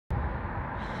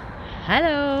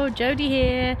Hello, Jodie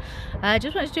here.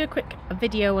 Just wanted to do a quick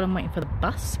video while I'm waiting for the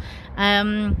bus.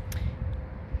 Not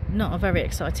a very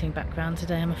exciting background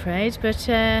today, I'm afraid, but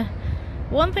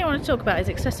one thing I want to talk about is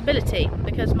accessibility,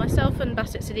 because myself and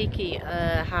Bassett Siddiqui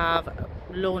have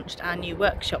launched our new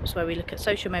workshops where we look at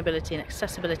social mobility and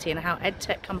accessibility and how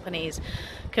edtech companies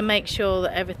can make sure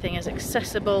that everything is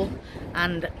accessible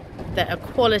and that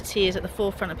equality is at the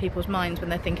forefront of people's minds when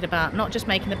they're thinking about not just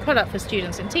making the product for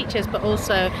students and teachers, but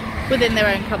also within their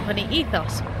own company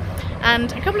ethos.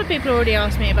 And a couple of people already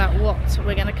asked me about what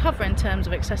we're going to cover in terms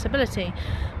of accessibility,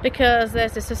 because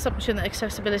there's this assumption that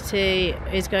accessibility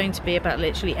is going to be about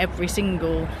literally every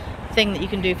single thing that you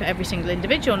can do for every single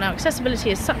individual. Now,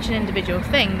 accessibility is such an individual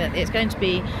thing that it's going to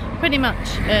be pretty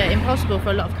much impossible for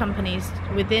a lot of companies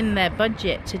within their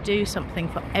budget to do something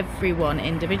for everyone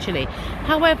individually.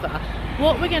 However,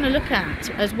 what we're going to look at,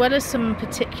 as well as some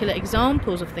particular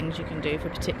examples of things you can do for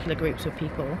particular groups of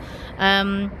people,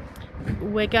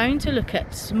 we're going to look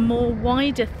at some more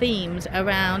wider themes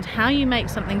around how you make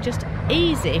something just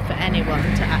easy for anyone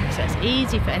to access,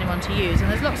 easy for anyone to use.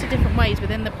 And there's lots of different ways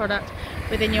within the product,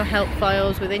 within your help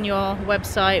files, within your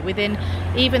website, within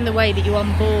even the way that you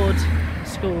onboard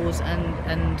schools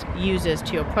and users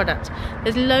to your product.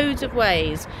 There's loads of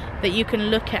ways that you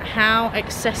can look at how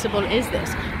accessible is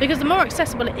this, because the more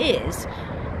accessible it is,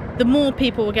 the more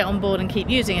people will get on board and keep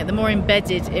using it, the more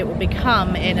embedded it will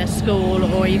become in a school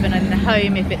or even in the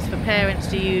home if it's for parents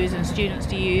to use and students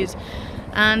to use.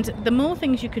 And the more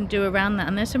things you can do around that,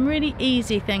 and there's some really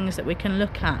easy things that we can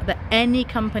look at that any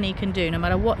company can do, no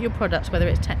matter what your products, whether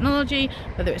it's technology,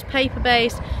 whether it's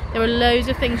paper-based, there are loads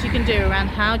of things you can do around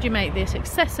how do you make this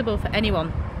accessible for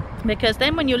anyone. Because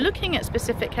then when you're looking at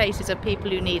specific cases of people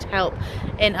who need help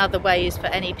in other ways for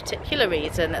any particular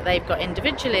reason that they've got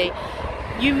individually,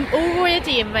 you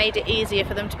already have made it easier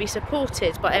for them to be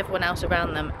supported by everyone else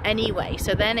around them anyway.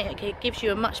 So then it gives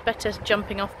you a much better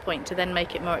jumping off point to then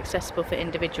make it more accessible for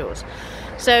individuals.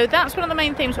 So that's one of the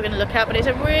main themes we're going to look at, but it's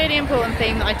a really important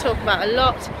theme that I talk about a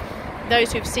lot.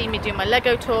 Those who've seen me do my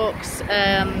Lego talks,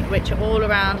 which are all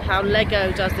around how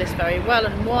Lego does this very well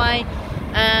and why,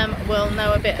 will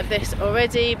know a bit of this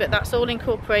already, but that's all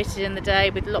incorporated in the day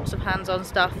with lots of hands-on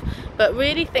stuff. But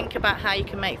really think about how you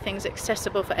can make things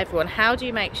accessible for everyone. How do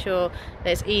you make sure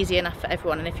that it's easy enough for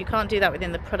everyone? And if you can't do that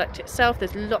within the product itself,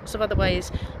 there's lots of other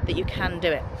ways that you can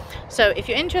do it. So if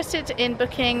you're interested in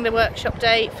booking the workshop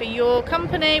date for your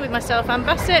company with myself and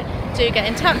Bassett, do get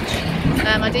in touch.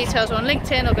 My details are on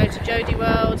LinkedIn, or go to Jodie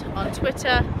World on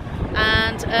Twitter,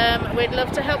 and we'd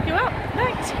love to help you out.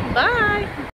 Thanks, bye.